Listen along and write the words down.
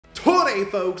Good day,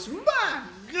 folks. My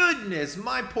goodness,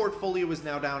 my portfolio is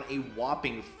now down a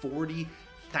whopping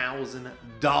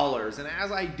 $40,000. And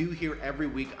as I do here every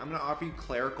week, I'm going to offer you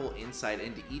clerical insight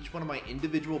into each one of my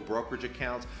individual brokerage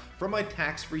accounts, from my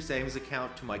tax-free savings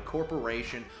account to my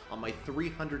corporation on my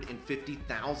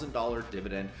 $350,000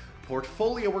 dividend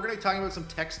portfolio. We're going to be talking about some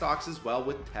tech stocks as well,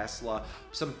 with Tesla,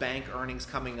 some bank earnings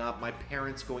coming up, my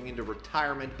parents going into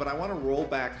retirement, but I want to roll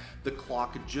back the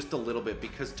clock just a little bit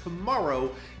because tomorrow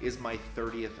is my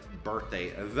 30th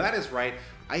birthday. That is right.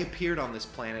 I appeared on this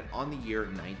planet on the year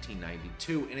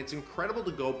 1992, and it's incredible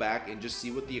to go back and just see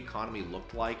what the economy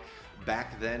looked like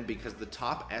back then, because the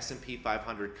top S&P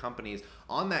 500 companies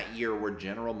on that year were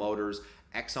General Motors,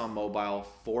 ExxonMobil,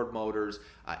 Ford Motors,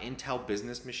 Intel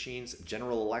Business Machines,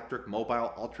 General Electric,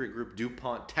 Mobile, Altria Group,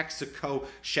 DuPont, Texaco,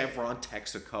 Chevron,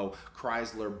 Texaco,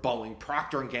 Chrysler, Boeing,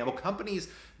 Procter & Gamble, companies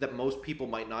that most people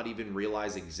might not even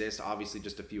realize exist. Obviously,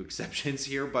 just a few exceptions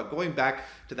here, but going back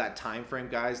to that time frame,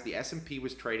 guys, the S&P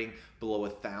was trading below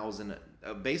 1,000,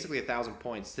 basically 1,000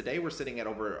 points. Today, we're sitting at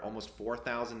over almost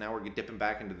 4,000. Now we're dipping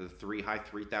back into the high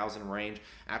 3,000 range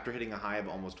after hitting a high of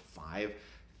almost 5,000.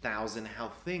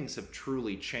 How things have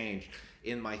truly changed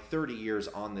in my 30 years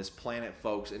on this planet,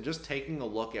 folks. And just taking a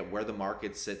look at where the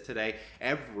markets sit today,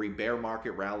 every bear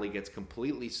market rally gets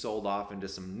completely sold off into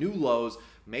some new lows.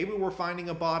 Maybe we're finding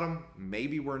a bottom,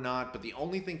 maybe we're not, but the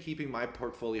only thing keeping my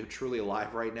portfolio truly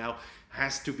alive right now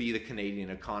has to be the Canadian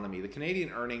economy. The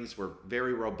Canadian earnings were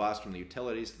very robust, from the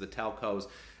utilities to the telcos.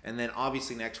 And then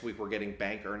obviously next week we're getting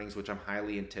bank earnings, which I'm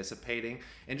highly anticipating.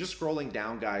 And just scrolling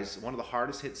down, guys, one of the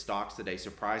hardest hit stocks today,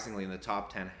 surprisingly, in the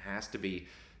top 10 has to be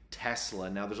Tesla.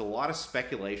 Now, there's a lot of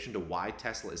speculation to why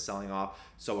Tesla is selling off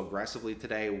so aggressively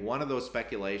today. One of those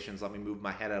speculations, let me move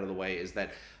my head out of the way, is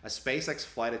that a SpaceX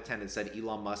flight attendant said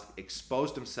Elon Musk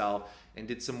exposed himself and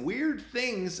did some weird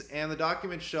things, and the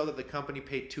documents show that the company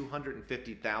paid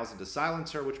 $250,000 to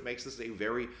silence her, which makes this a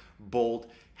very bold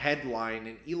headline.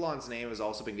 And Elon's name has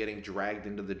also been getting dragged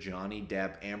into the Johnny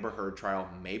Depp Amber Heard trial.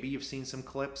 Maybe you've seen some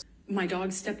clips. My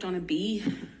dog stepped on a bee.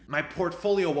 My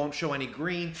portfolio won't show any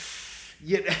green.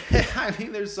 Yeah, I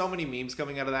mean, there's so many memes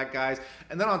coming out of that, guys.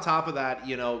 And then on top of that,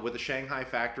 you know, with the Shanghai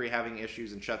factory having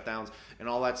issues and shutdowns and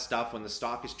all that stuff, when the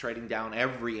stock is trading down,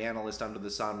 every analyst under the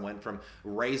sun went from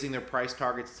raising their price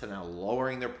targets to now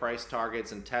lowering their price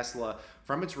targets. And Tesla,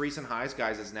 from its recent highs,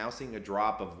 guys, is now seeing a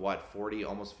drop of what, 40,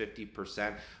 almost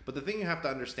 50%. But the thing you have to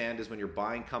understand is when you're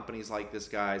buying companies like this,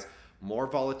 guys, more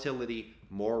volatility,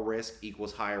 more risk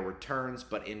equals higher returns.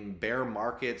 But in bear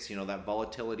markets, you know, that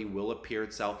volatility will appear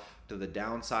itself to the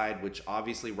downside, which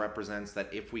obviously represents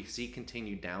that if we see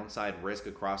continued downside risk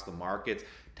across the markets,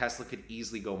 Tesla could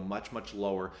easily go much, much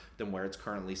lower than where it's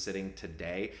currently sitting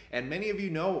today. And many of you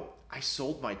know, I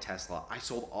sold my Tesla. I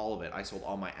sold all of it. I sold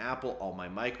all my Apple, all my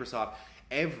Microsoft,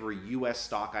 every US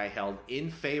stock I held in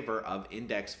favor of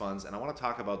index funds, and I want to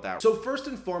talk about that. So first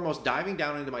and foremost, diving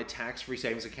down into my tax-free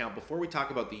savings account, before we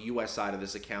talk about the US side of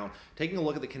this account, taking a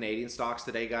look at the Canadian stocks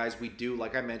today, guys, we do,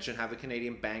 like I mentioned, have the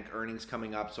Canadian bank earnings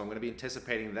coming up, so I'm going to be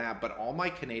anticipating that, but all my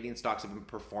Canadian stocks have been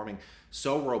performing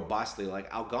so robustly. Like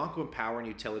Algonquin Power and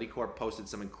Utility Corp posted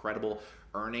some incredible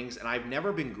earnings, and I've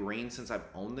never been green since I've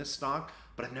owned this stock,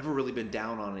 but I've never really been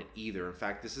down on it either. In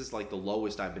fact, this is like the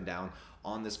lowest I've been down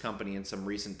on this company in some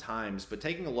recent times. But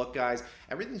taking a look, guys,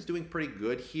 everything's doing pretty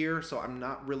good here, so I'm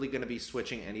not really going to be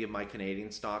switching any of my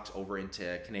Canadian stocks over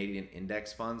into Canadian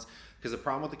index funds, because the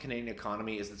problem with the Canadian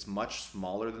economy is it's much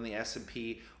smaller than the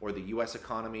S&P or the US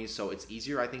economy, so it's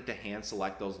easier, I think, to hand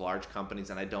select those large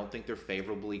companies, and I don't think they're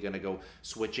favorably going to go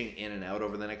switching in and out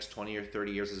over the next 20 or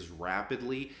 30 years as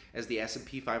rapidly as the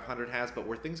S&P 500 has. But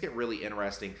where things get really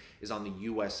interesting is on the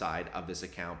US side of this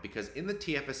account, because in the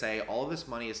TFSA, all of this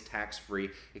money is tax-free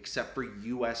except for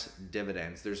US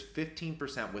dividends. There's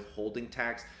 15% withholding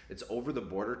tax. It's over the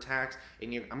border tax,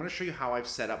 and I'm going to show you how I've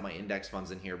set up my index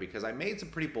funds in here, because I made some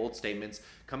pretty bold statements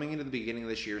coming into the beginning of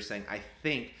this year saying I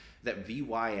think that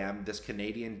VYM, this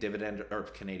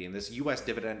this US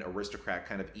dividend aristocrat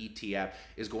kind of ETF,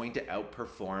 is going to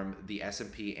outperform the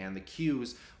S&P and the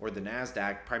Qs or the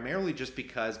NASDAQ, primarily just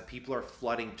because people are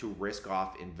flooding to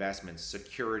risk-off investments,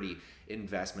 security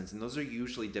investments, and those are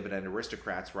usually dividend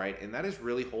aristocrats, right? And that is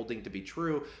really holding to be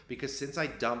true, because since I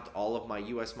dumped all of my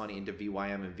US money into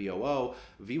VYM and VOO,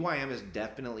 VYM is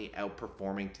definitely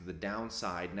outperforming to the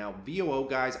downside. Now, VOO,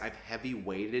 guys, I've heavy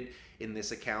weighted in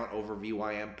this account over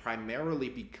VYM, primarily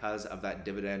because of that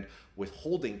dividend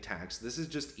withholding tax. This is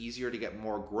just easier to get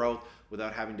more growth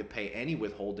without having to pay any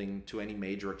withholding to any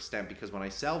major extent, because when I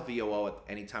sell VOO at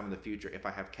any time in the future, if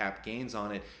I have cap gains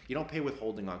on it, you don't pay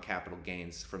withholding on capital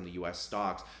gains from the US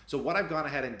stocks. So what I've gone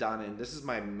ahead and done, and this is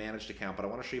my managed account, but I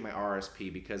want to show you my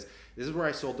RRSP because this is where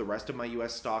I sold the rest of my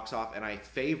US stocks off, and I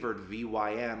favored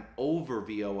VYM over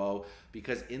VOO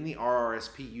because in the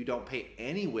RRSP you don't pay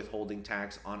any withholding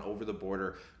tax on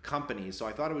over-the-border companies. So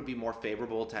I thought it would be more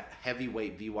favorable to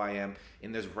heavyweight VYM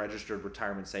in this registered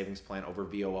retirement savings plan over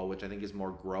VOO, which I think is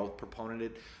more growth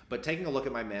proponented. But taking a look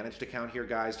at my managed account here,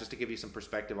 guys, just to give you some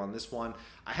perspective on this one,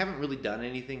 I haven't really done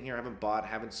anything here. I haven't bought,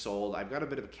 haven't sold. I've got a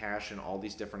bit of cash in all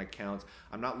these different accounts.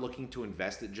 I'm not looking to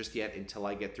invest it just yet until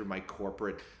I get through my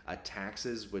corporate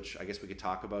taxes, which I guess we could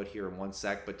talk about here in one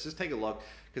sec. But just take a look,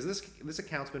 because this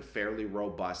account's been fairly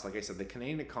robust. Like I said, the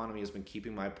Canadian economy has been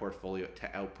keeping my portfolio to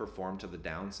outperform to the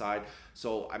downside.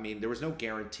 So, I mean, there was no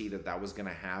guarantee that that was going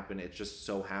to happen. It just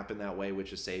so happened that way,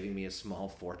 which is saving me a small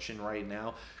fortune right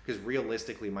now, because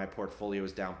realistically, my portfolio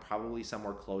is down probably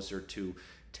somewhere closer to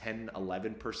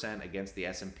 10-11% against the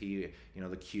S&P, you know,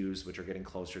 the Qs, which are getting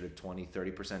closer to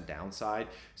 20-30% downside.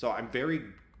 So I'm very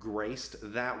graced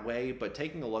that way. But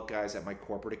taking a look, guys, at my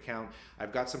corporate account,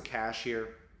 I've got some cash here.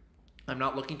 I'm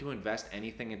not looking to invest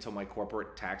anything until my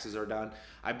corporate taxes are done.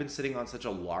 I've been sitting on such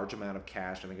a large amount of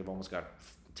cash. I think I've almost got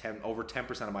over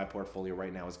 10% of my portfolio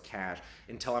right now is cash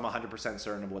until I'm 100%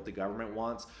 certain of what the government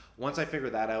wants. Once I figure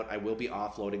that out, I will be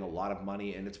offloading a lot of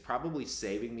money, and it's probably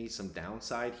saving me some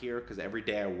downside here because every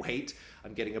day I wait,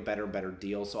 I'm getting a better and better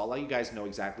deal. So I'll let you guys know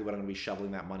exactly what I'm going to be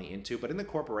shoveling that money into. But in the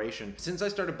corporation, since I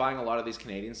started buying a lot of these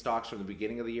Canadian stocks from the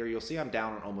beginning of the year, you'll see I'm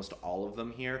down on almost all of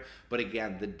them here. But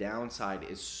again, the downside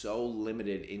is so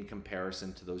limited in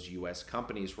comparison to those US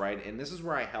companies, right? And this is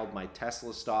where I held my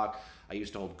Tesla stock. I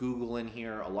used to hold Google in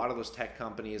here, a lot of those tech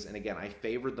companies, and again, I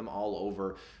favored them all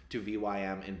over to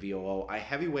VYM and VOO. I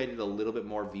heavyweighted a little bit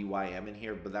more VYM in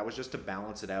here, but that was just to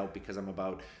balance it out because I'm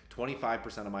about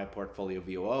 25% of my portfolio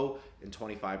VOO and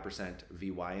 25%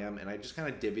 VYM, and I just kind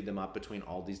of divvied them up between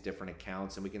all these different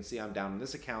accounts. And we can see I'm down in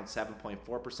this account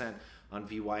 7.4% on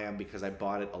VYM because I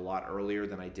bought it a lot earlier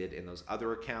than I did in those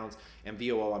other accounts, and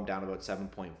VOO I'm down about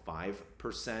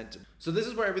 7.5%. So this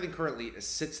is where everything currently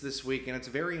sits this week, and it's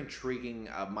very intriguing,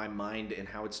 my mind and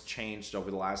how it's changed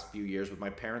over the last few years with my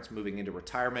parents moving into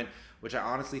retirement, which I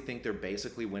honestly think they're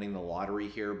basically winning the lottery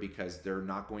here because they're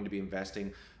not going to be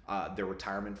investing their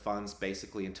retirement funds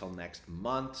basically until next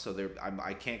month. So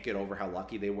I can't get over how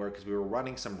lucky they were, because we were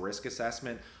running some risk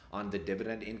assessment on the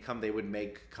dividend income they would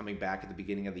make coming back at the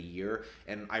beginning of the year,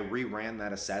 and I reran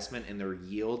that assessment, and their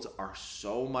yields are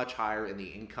so much higher, and the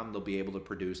income they'll be able to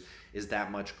produce is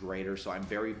that much greater. So I'm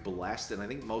very blessed, and I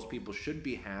think most people should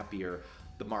be happier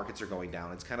the markets are going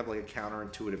down. It's kind of like a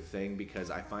counterintuitive thing because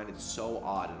I find it so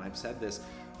odd, and I've said this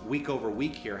week over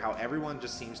week here, how everyone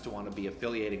just seems to want to be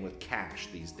affiliating with cash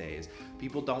these days.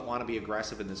 People don't want to be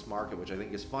aggressive in this market, which I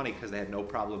think is funny because they had no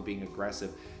problem being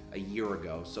aggressive a year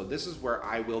ago. So this is where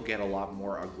I will get a lot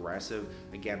more aggressive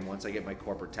again once I get my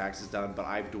corporate taxes done. But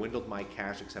I've dwindled my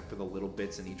cash except for the little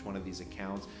bits in each one of these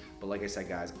accounts. But like I said,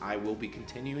 guys, I will be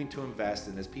continuing to invest,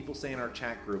 and as people say in our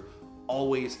chat group,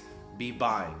 always be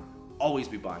buying. Always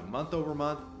be buying. Month over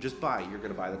month, just buy. You're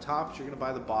going to buy the tops, you're going to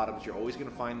buy the bottoms, you're always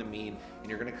going to find the mean, and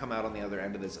you're going to come out on the other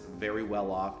end of this very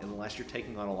well off, unless you're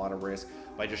taking on a lot of risk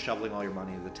by just shoveling all your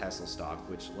money into the Tesla stock,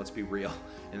 which, let's be real,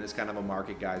 in this kind of a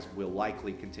market, guys, will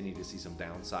likely continue to see some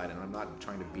downside. And I'm not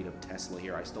trying to beat up Tesla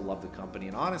here. I still love the company,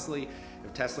 and honestly,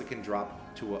 if Tesla can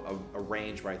drop to a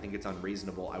range where I think it's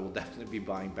unreasonable, I will definitely be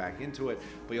buying back into it.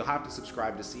 But you'll have to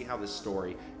subscribe to see how this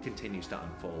story continues to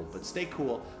unfold. But stay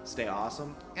cool, stay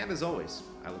awesome, and as always,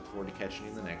 I look forward to catching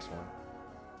you in the next one.